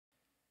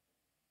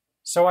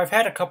So I've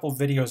had a couple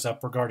videos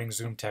up regarding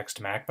ZoomText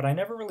Mac, but I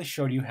never really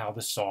showed you how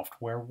the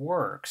software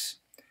works.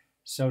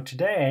 So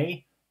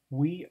today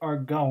we are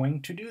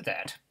going to do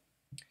that.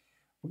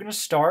 We're going to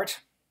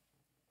start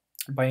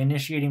by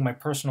initiating my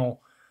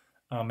personal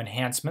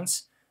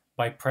enhancements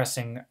by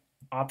pressing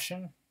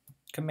Option,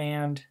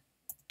 Command,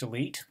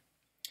 Delete.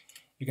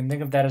 You can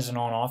think of that as an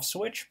on-off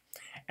switch.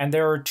 And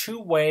there are two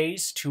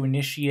ways to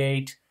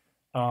initiate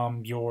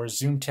your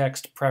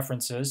ZoomText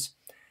preferences.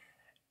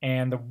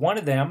 And one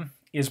of them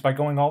is by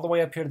going all the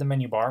way up here to the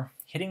menu bar,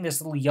 hitting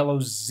this little yellow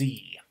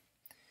Z.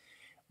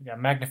 We got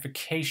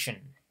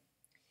magnification.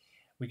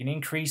 We can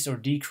increase or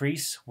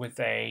decrease with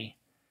a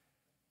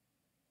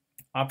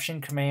Option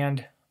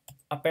Command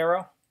up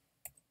arrow.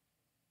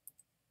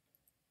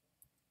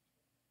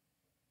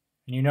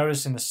 And you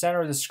notice in the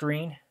center of the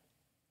screen,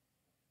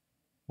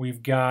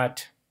 we've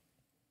got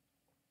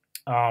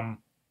the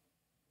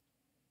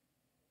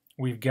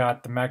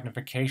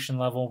magnification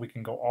level. We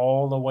can go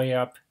all the way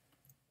up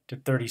to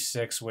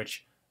 36,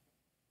 which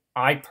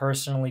I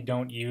personally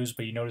don't use,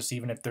 but you notice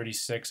even at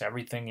 36,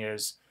 everything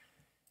is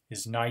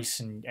nice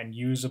and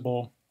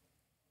usable.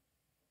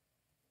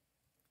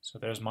 So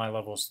there's my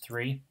levels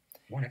 3.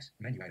 1x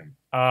menu item.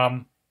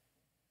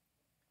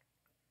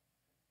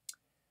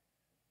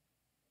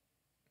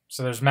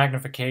 So there's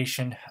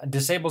magnification.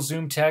 Disable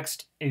zoom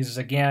text is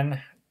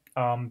again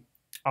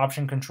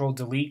Option Control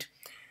Delete.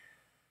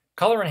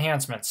 Color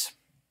enhancements.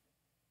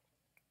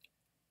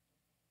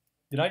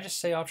 Did I just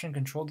say Option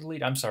Control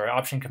Delete? I'm sorry,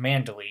 Option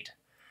Command Delete.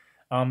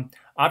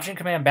 Option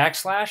Command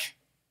 /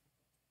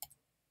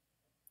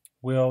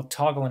 will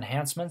toggle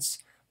enhancements.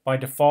 By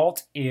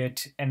default,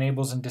 it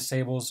enables and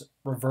disables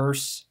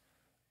inverse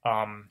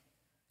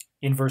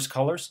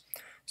colors.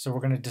 So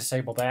we're going to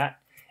disable that.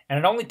 And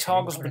it only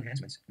toggles color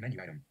enhancements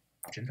menu item.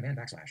 Option Command /.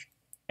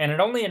 And it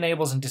only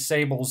enables and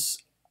disables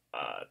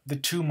the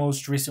two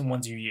most recent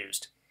ones you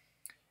used.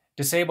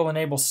 Disable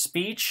enables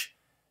speech.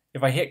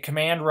 If I hit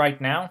Command right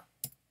now,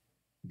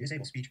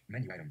 disable speech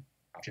menu item.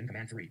 Option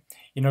Command 3.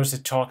 You notice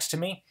it talks to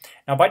me.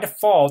 Now by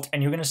default,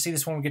 and you're going to see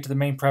this when we get to the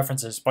main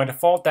preferences, by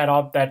default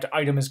that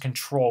item is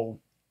control.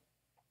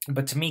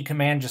 But to me,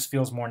 Command just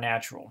feels more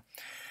natural.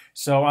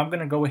 So I'm going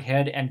to go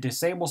ahead and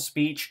disable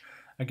speech.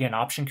 Again,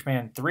 Option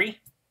Command 3.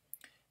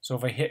 So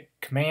if I hit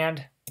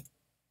Command,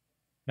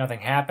 nothing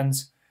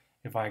happens.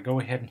 If I go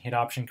ahead and hit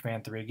Option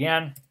Command 3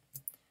 again,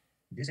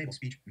 disable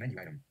speech menu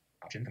item.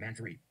 Option Command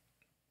 3.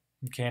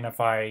 Okay, and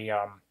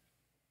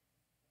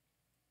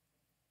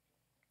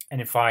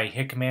if I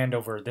hit Command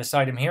over this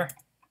item here,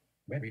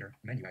 web reader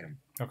menu item.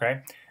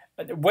 Okay,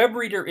 web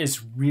reader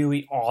is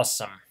really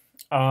awesome.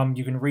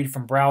 You can read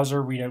from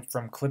browser, read it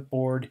from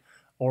clipboard,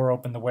 or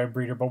open the web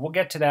reader, but we'll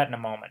get to that in a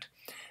moment.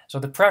 So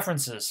the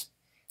preferences.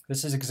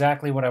 This is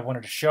exactly what I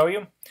wanted to show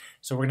you.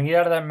 So we're going to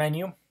get out of that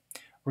menu.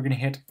 We're going to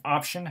hit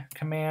Option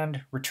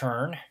Command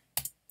Return.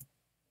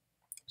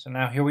 So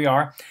now here we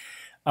are.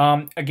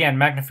 Again,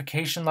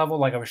 magnification level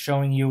like I was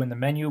showing you in the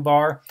menu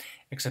bar,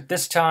 except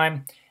this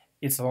time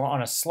it's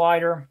on a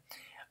slider.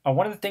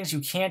 One of the things you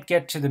can't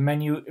get to the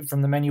menu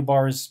from the menu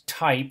bar is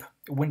type,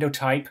 window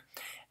type.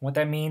 What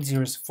that means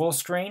here is full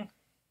screen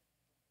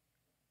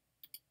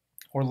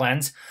or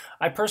lens.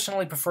 I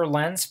personally prefer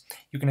lens.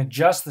 You can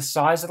adjust the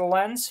size of the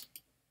lens.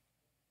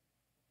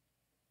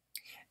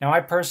 Now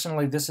I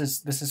personally, this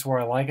is where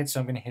I like it, so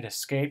I'm going to hit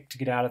Escape to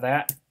get out of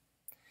that.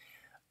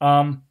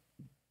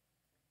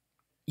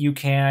 You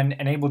can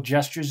enable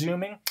gesture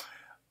zooming,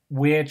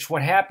 which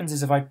what happens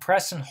is if I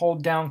press and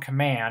hold down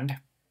Command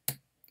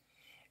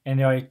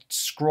and I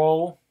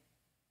scroll,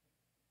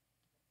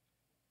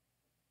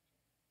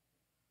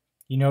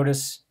 you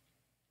notice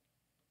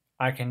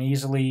I can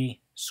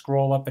easily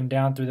scroll up and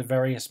down through the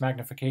various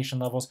magnification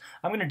levels.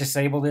 I'm going to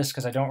disable this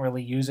because I don't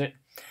really use it,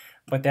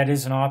 but that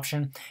is an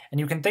option. And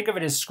you can think of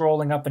it as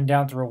scrolling up and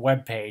down through a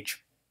web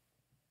page.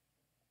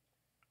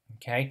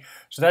 Okay,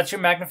 so that's your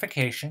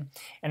magnification.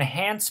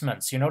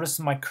 Enhancements. You notice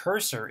my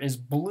cursor is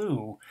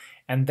blue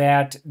and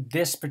that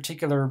this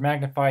particular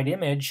magnified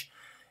image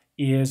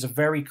is a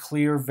very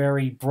clear,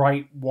 very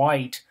bright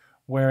white,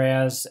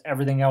 whereas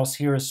everything else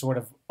here is sort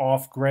of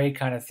off gray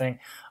kind of thing.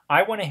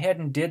 I went ahead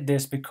and did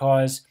this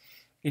because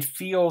it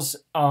feels,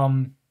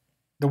 the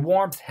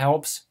warmth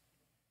helps.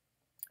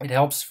 It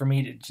helps for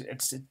me,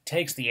 it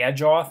takes the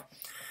edge off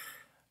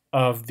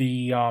of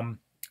the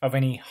of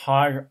any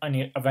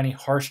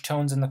harsh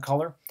tones in the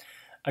color.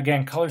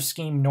 Again, color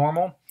scheme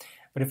normal,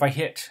 but if I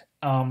hit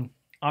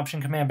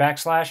Option Command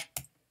 /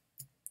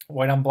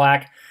 white on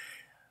black,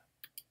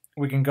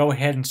 we can go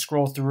ahead and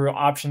scroll through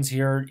options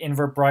here: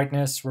 invert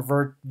brightness,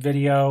 revert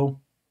video,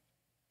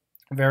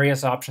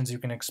 various options you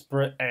can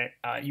explore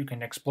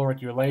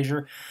at your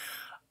leisure.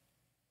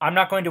 I'm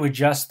not going to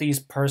adjust these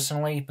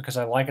personally because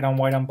I like it on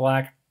white on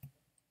black,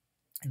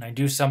 and I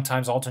do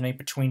sometimes alternate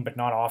between, but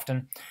not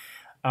often.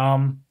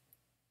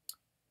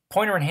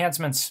 Pointer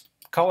enhancements,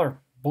 color,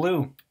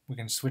 blue. We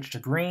can switch to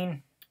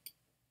green,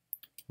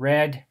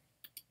 red,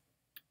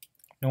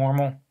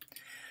 normal.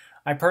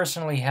 I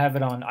personally have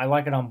it on, I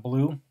like it on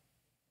blue.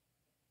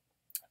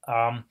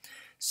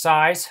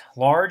 Size,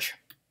 large,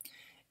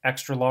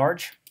 extra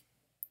large.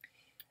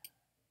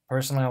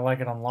 Personally, I like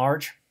it on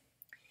large.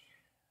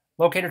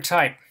 Locator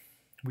type.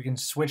 We can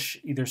switch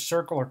either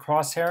circle or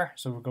crosshair.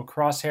 So we'll go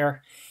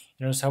crosshair.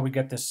 You notice how we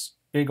get this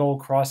big old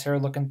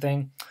crosshair looking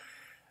thing.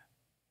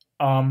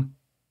 We can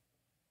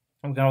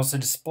also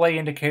display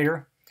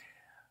indicator.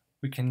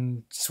 We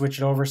can switch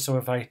it over. So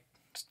if I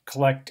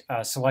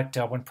select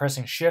when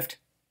pressing shift,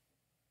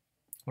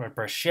 when I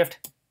press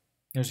shift,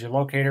 there's your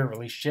locator,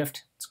 release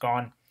shift, it's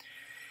gone.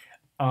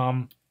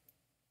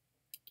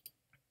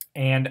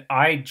 And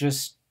I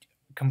just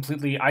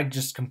completely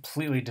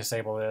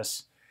disable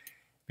this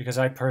because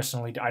I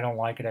don't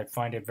like it. I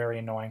find it very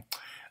annoying.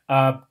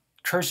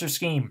 Cursor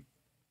scheme.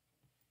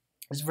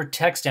 This is for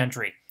text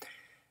entry.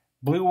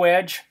 Blue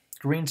wedge,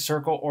 green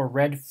circle, or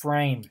red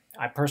frame.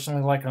 I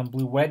personally like it on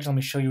blue wedge. Let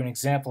me show you an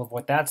example of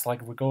what that's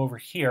like. If we go over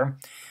here,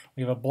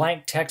 we have a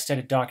blank text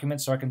edit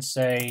document, so I can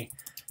say,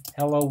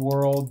 hello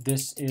world,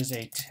 this is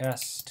a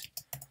test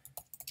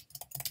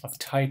of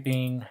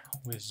typing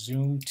with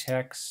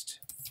ZoomText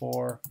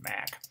for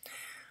Mac.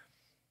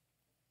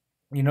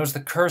 You notice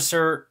the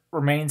cursor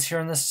remains here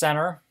in the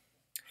center.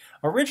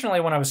 Originally,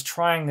 when I was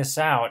trying this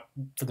out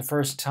for the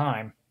first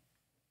time,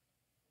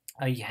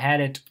 I had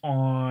it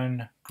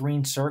on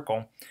green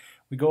circle.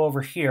 We go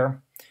over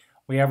here,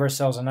 we have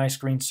ourselves a nice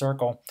green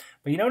circle,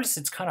 but you notice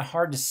it's kind of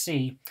hard to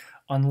see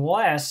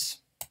unless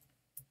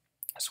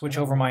I switch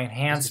over my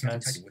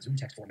enhancements.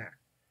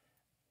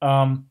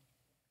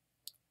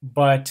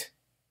 But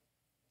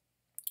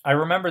I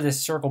remember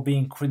this circle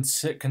being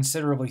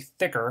considerably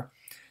thicker.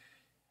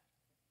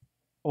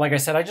 Like I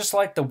said, I just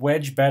like the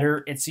wedge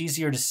better. It's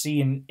easier to see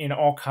in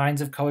all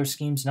kinds of color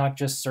schemes, not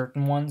just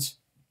certain ones.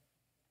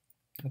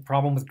 The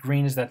problem with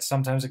green is that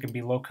sometimes it can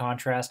be low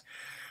contrast.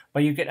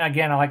 But you can,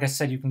 again, like I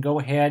said, you can go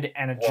ahead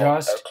and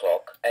adjust. 1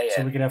 o'clock AM.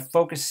 So we can have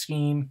focus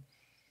scheme.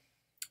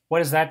 What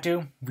does that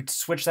do? We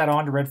switch that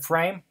on to red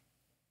frame.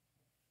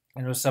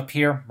 And it's up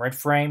here, red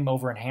frame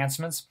over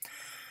enhancements.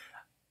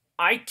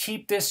 I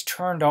keep this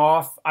turned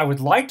off. I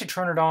would like to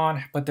turn it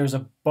on, but there's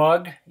a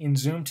bug in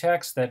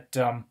ZoomText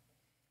that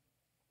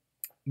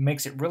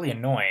makes it really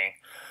annoying.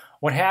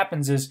 What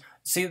happens is,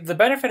 see, the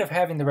benefit of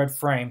having the red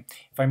frame,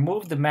 if I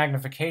move the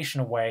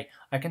magnification away,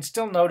 I can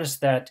still notice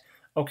that,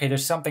 okay,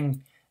 there's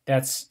something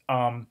that's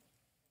highlighted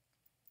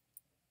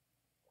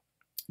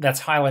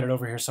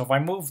over here. So if I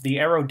move the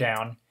arrow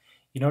down,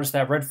 you notice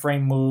that red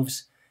frame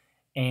moves,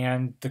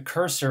 and the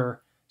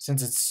cursor,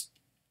 since it's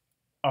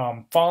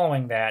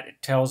following that,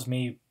 it tells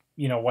me,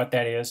 what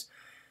that is.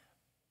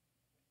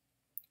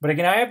 But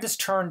again, I have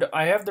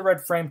the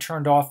red frame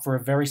turned off for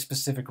a very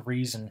specific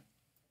reason.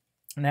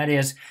 And that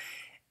is,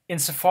 in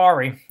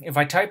Safari, if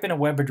I type in a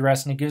web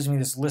address and it gives me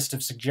this list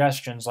of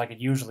suggestions like it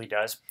usually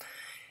does,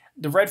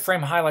 the red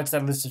frame highlights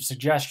that list of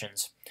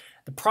suggestions.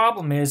 The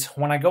problem is,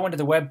 when I go into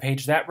the web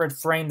page, that red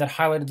frame that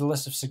highlighted the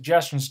list of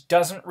suggestions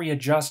doesn't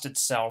readjust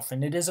itself,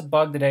 and it is a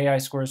bug that AI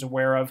Score is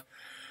aware of,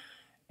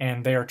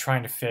 and they are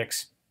trying to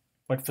fix.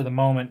 But for the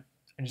moment,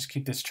 I just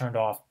keep this turned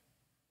off.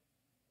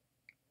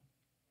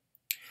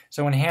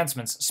 So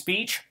enhancements,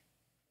 speech,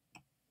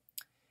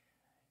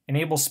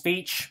 enable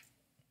speech.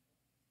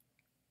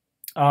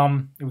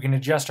 We can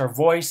adjust our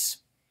voice.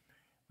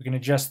 We can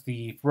adjust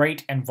the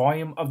rate and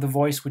volume of the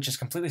voice, which is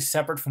completely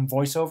separate from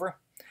VoiceOver,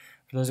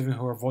 for those of you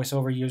who are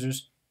VoiceOver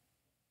users.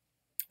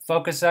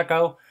 Focus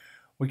echo,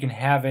 we can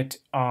have it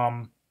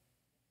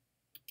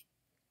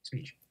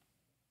Speech.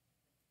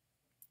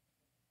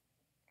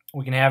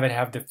 We can have it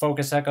have the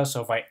focus echo,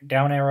 so if I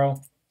down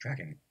arrow,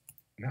 Tracking.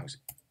 Mouse.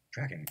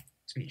 Tracking.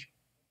 Speech.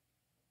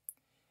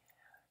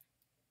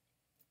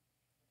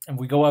 and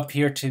we go up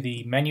here to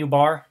the menu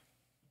bar.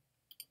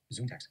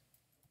 ZoomText.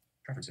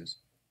 Preferences.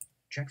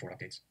 Check for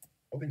updates.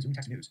 Open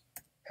ZoomText News.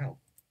 Help.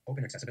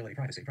 Open Accessibility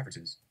Privacy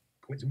Preferences.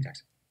 Quit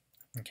ZoomText.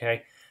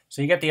 Okay,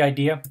 so you get the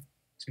idea.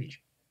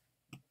 Speech.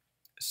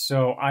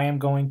 So I am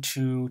going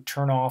to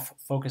turn off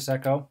Focus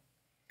Echo.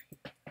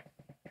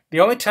 The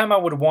only time I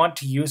would want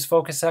to use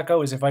Focus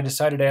Echo is if I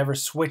decided to ever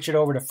switch it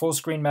over to full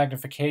screen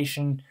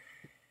magnification,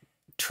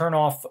 turn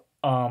off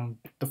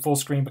the full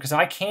screen, because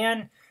I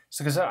can.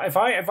 So because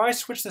if I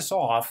switch this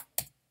off,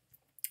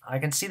 I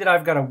can see that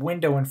I've got a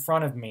window in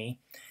front of me,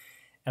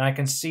 and I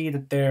can see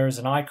that there's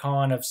an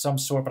icon of some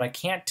sort, but I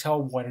can't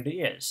tell what it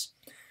is.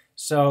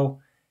 So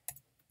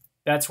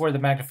that's where the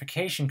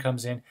magnification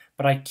comes in.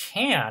 But I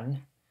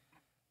can,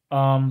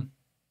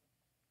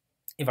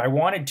 if I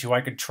wanted to,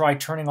 I could try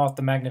turning off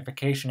the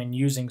magnification and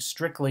using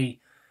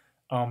strictly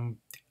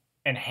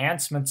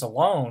enhancements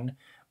alone.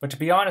 But to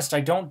be honest,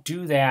 I don't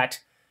do that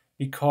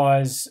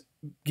because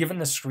given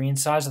the screen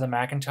size of the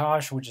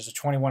Macintosh, which is a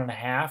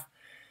 21.5,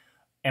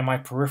 and my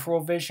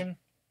peripheral vision,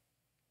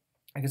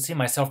 I can see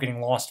myself getting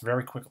lost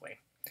very quickly.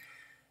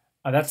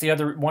 That's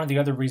one of the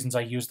other reasons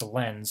I use the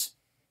lens.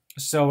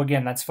 So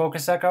again, that's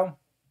Focus Echo,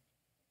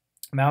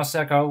 Mouse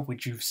Echo,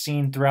 which you've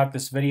seen throughout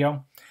this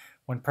video.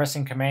 When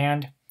pressing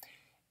Command,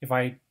 if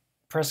I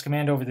press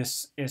Command over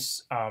this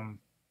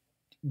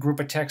group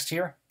of text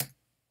here,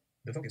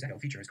 The Focus Echo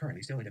feature is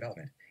currently still in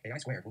development. AI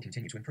Squared will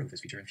continue to improve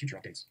this feature in future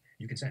updates.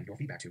 You can send your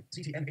feedback to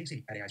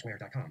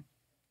ztmac@aisquared.com.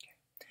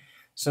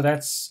 So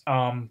that's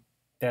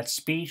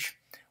speech.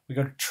 We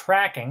go to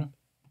tracking.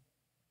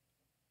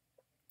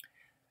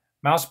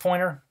 Mouse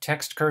pointer,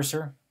 text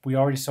cursor. We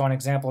already saw an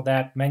example of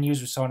that.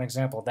 Menus, we saw an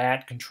example of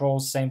that.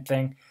 Controls, same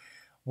thing.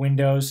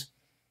 Windows.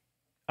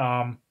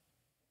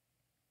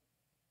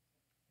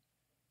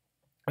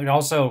 We'd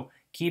also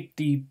keep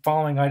the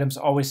following items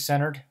always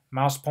centered.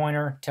 Mouse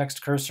pointer,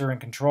 text cursor,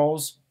 and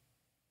controls.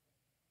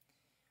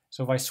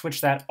 So if I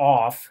switch that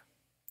off,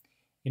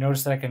 you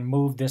notice that I can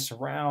move this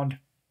around.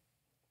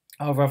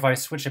 However, if I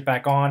switch it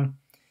back on,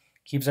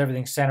 keeps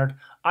everything centered.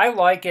 I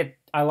like it.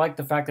 I like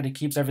the fact that it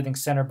keeps everything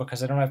centered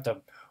because I don't have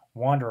to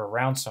wander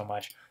around so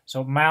much.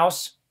 So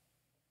mouse.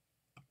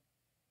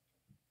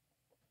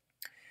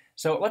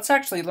 So let's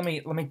actually let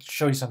me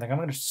show you something. I'm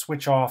going to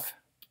switch off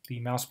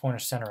the mouse pointer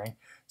centering.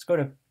 Let's go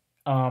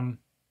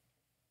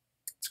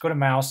to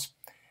mouse.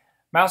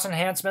 Mouse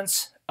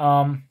enhancements.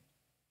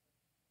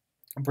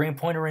 Bring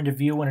pointer into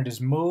view when it is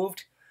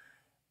moved.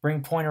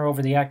 Bring pointer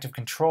over the active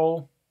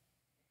control.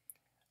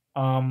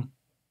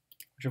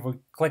 Which if we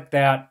click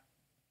that,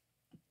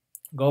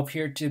 go up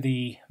here to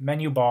the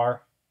menu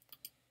bar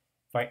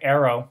by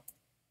arrow.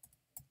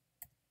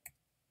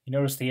 You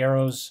notice the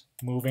arrow's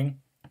moving.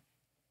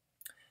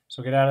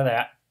 So get out of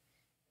that.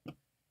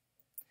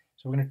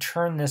 So we're going to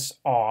turn this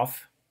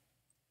off.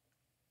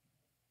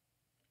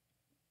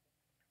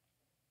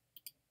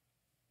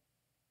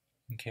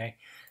 Okay.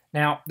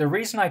 Now, the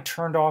reason I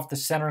turned off the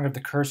centering of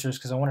the cursor is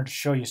because I wanted to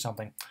show you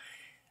something.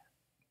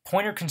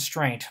 Pointer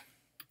constraint.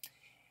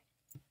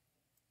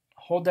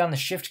 Hold down the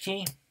Shift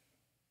key.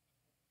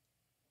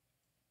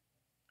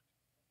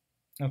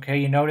 Okay,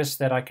 you notice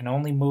that I can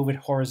only move it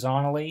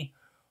horizontally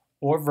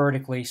or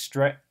vertically,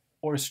 straight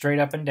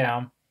up and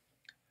down,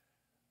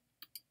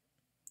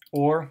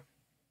 or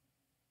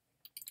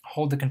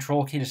hold the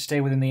Control key to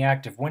stay within the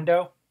active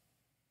window.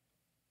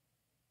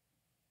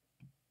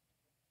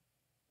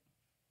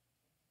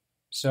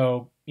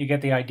 So you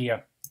get the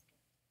idea.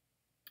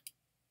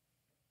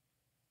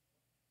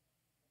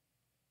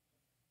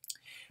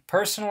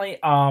 Personally,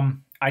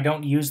 I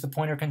don't use the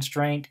pointer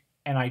constraint,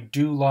 and I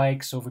do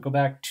like, so if we go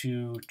back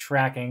to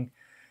tracking,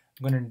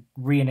 I'm going to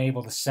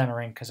re-enable the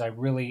centering because I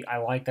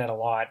like that a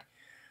lot.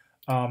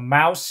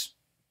 Mouse,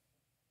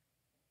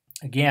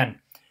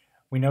 again,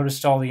 we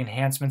noticed all the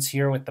enhancements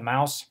here with the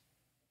mouse.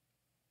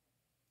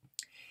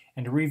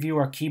 And to review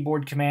our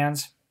keyboard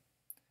commands,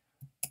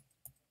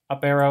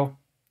 up arrow,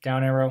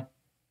 down arrow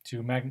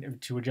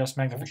to adjust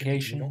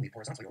magnification,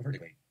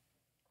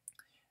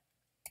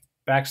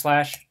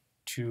 backslash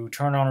to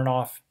turn on and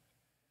off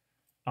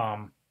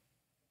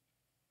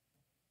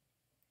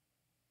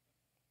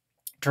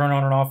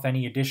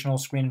any additional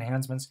screen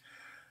enhancements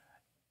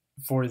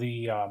for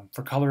the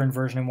for color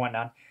inversion and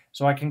whatnot.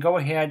 So I can go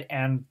ahead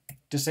and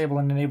disable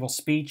and enable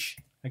speech.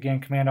 Again,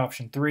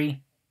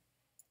 Command+Option+3.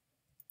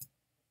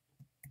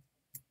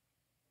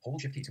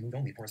 Hold Shift key to move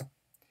only horizontal.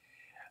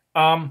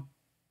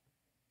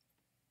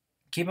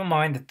 Keep in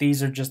mind that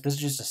this is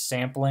just a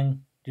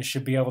sampling. This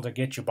should be able to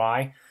get you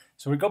by.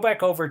 So we go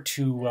back over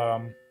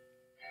to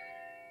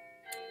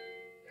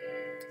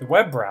the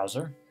web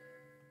browser.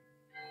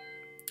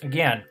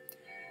 Again,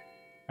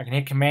 I can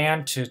hit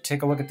Command to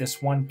take a look at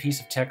this one piece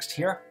of text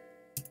here.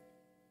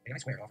 AI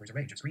Squared offers a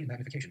range of screen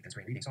magnification and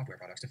screen reading software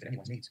products to fit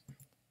anyone's needs.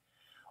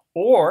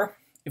 Or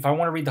if I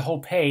want to read the whole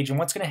page, and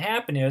what's going to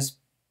happen is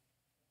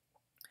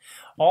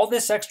all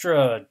this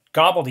extra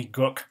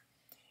gobbledygook,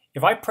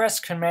 if I press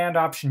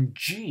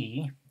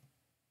Command+Option+G,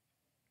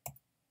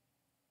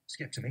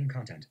 skip to main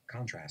content,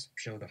 contrast,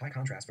 show the high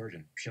contrast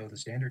version, show the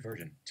standard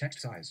version, text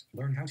size,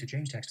 learn how to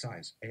change text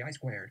size, AI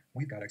Squared,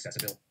 we've got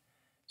accessibility.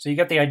 So you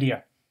get the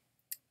idea.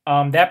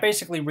 That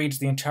basically reads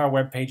the entire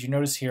web page. You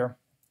notice here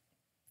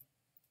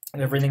that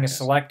everything is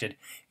selected.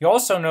 You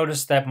also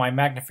notice that my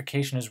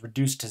magnification is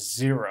reduced to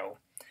 0.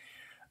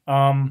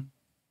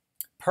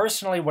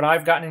 Personally, what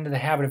I've gotten into the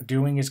habit of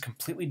doing is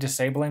completely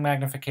disabling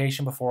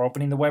magnification before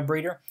opening the web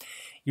reader.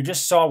 You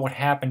just saw what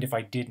happened if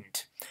I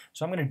didn't.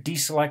 So I'm going to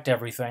deselect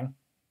everything.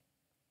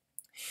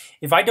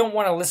 If I don't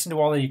want to listen to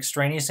all the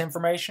extraneous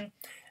information,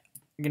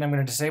 again, I'm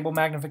going to disable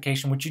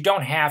magnification, which you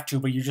don't have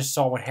to, but you just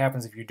saw what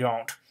happens if you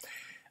don't.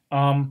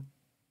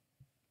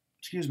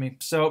 Excuse me.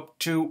 So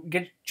to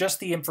get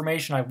just the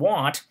information I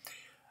want,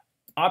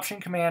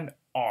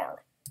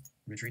 Option-Command-R.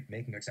 Retreat,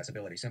 making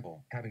accessibility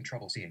simple. Having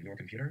trouble seeing your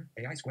computer?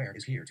 AI Squared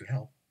is here to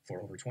help.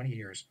 For over 20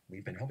 years,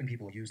 we've been helping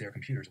people use their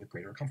computers with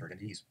greater comfort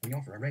and ease. We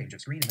offer a range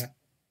of screen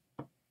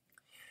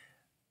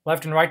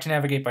left and right to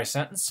navigate by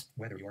sentence.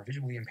 Whether you are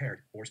visually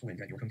impaired or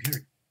squint at your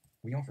computer,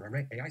 we offer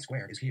a AI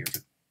Squared is here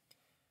to.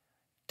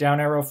 Down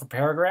arrow for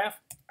paragraph.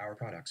 Our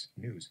products,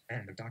 news,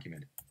 and the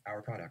document.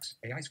 Our products,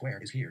 AI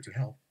Squared is here to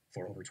help.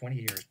 For over 20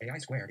 years, AI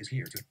Squared is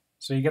here to.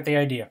 So you get the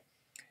idea.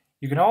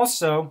 You can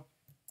also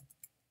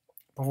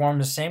perform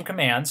the same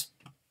commands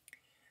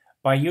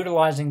by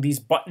utilizing these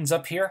buttons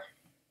up here.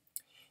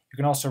 You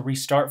can also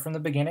restart from the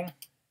beginning.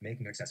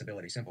 Making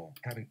accessibility simple.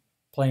 Having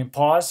play and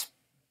pause.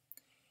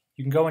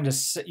 You can go into,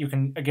 you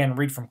can again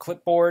read from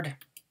clipboard,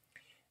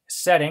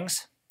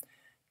 settings,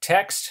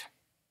 text.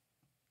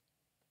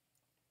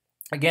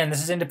 Again,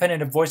 this is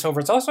independent of VoiceOver.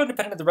 It's also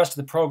independent of the rest of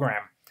the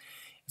program.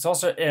 It's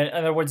also, in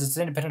other words, it's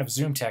independent of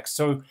ZoomText.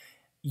 So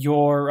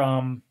your,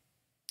 I'm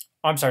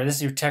sorry, this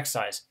is your text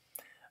size.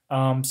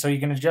 So you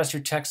can adjust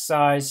your text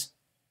size.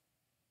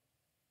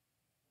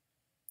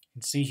 You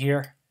can see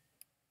here.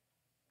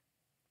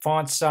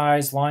 Font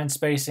size, line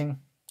spacing.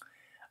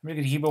 I'm going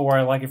to keep it where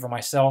I like it for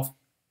myself.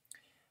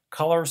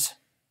 Colors,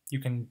 you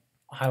can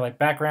highlight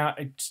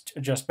background,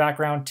 adjust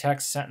background,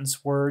 text,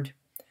 sentence, word.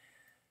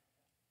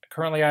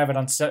 Currently I have it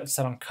on set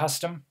on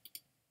custom.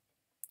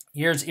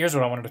 Here's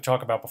what I wanted to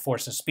talk about before.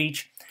 So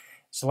speech,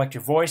 select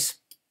your voice.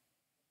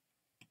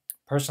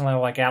 Personally I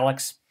like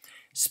Alex.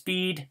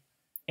 Speed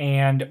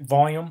and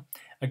volume.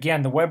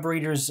 Again, the web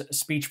reader's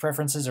speech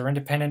preferences are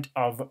independent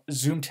of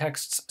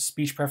ZoomText's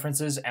speech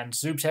preferences, and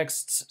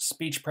ZoomText's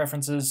speech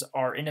preferences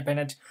are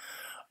independent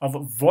of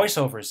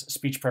VoiceOver's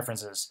speech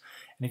preferences.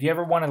 And if you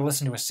ever want to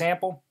listen to a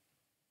sample,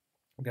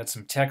 we've got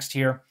some text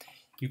here.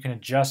 You can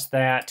adjust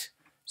that.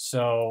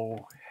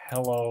 So,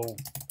 hello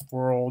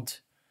world,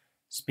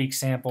 speak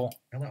sample.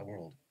 Hello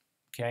world.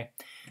 Okay,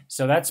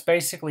 so that's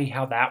basically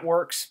how that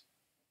works.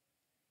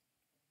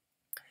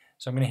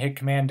 So I'm going to hit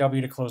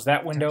Command-W to close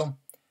that window. Text.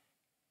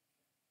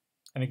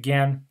 And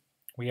again,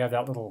 we have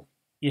that little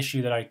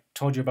issue that I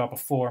told you about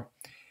before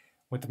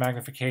with the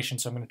magnification,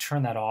 so I'm going to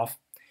turn that off.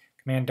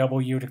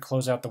 Command-W to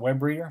close out the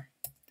web reader.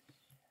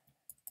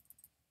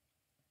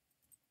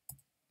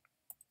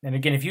 And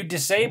again, if you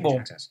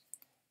disable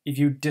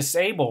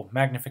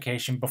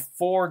magnification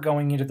before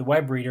going into the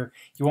web reader,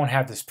 you won't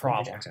have this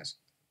problem.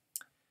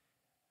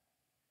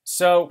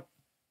 So,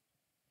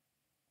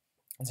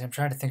 I'm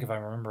trying to think if I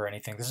remember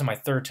anything. This is my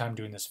third time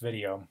doing this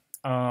video.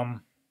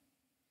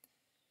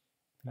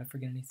 Did I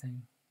forget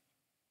anything?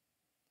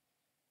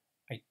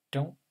 I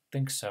don't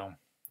think so.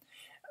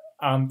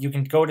 You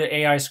can go to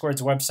AI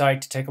Squared's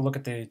website to take a look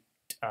at the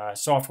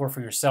software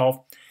for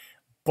yourself.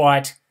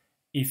 But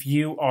if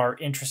you are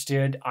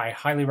interested, I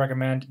highly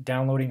recommend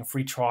downloading a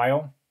free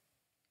trial.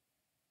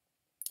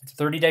 It's a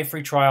 30-day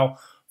free trial,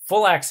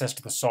 full access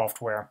to the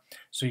software,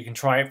 so you can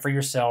try it for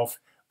yourself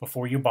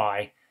before you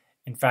buy.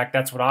 In fact,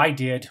 that's what I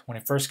did when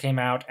it first came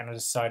out, and I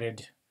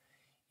decided,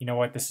 you know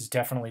what, this is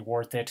definitely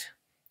worth it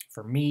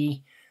for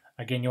me.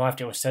 Again, you'll have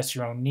to assess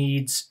your own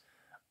needs,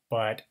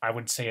 but I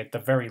would say at the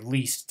very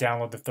least,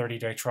 download the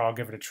 30-day trial,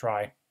 give it a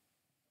try.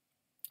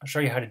 I'll show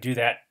you how to do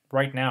that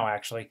right now,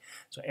 actually.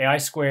 So AI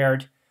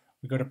Squared,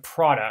 we go to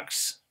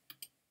Products,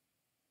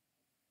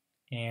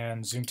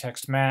 and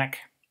ZoomText Mac,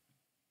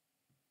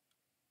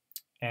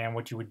 and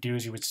what you would do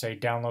is you would say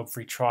download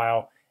free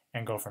trial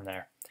and go from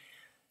there.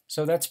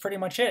 So that's pretty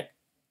much it.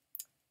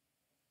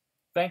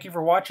 Thank you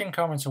for watching.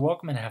 Comments are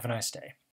welcome, and have a nice day.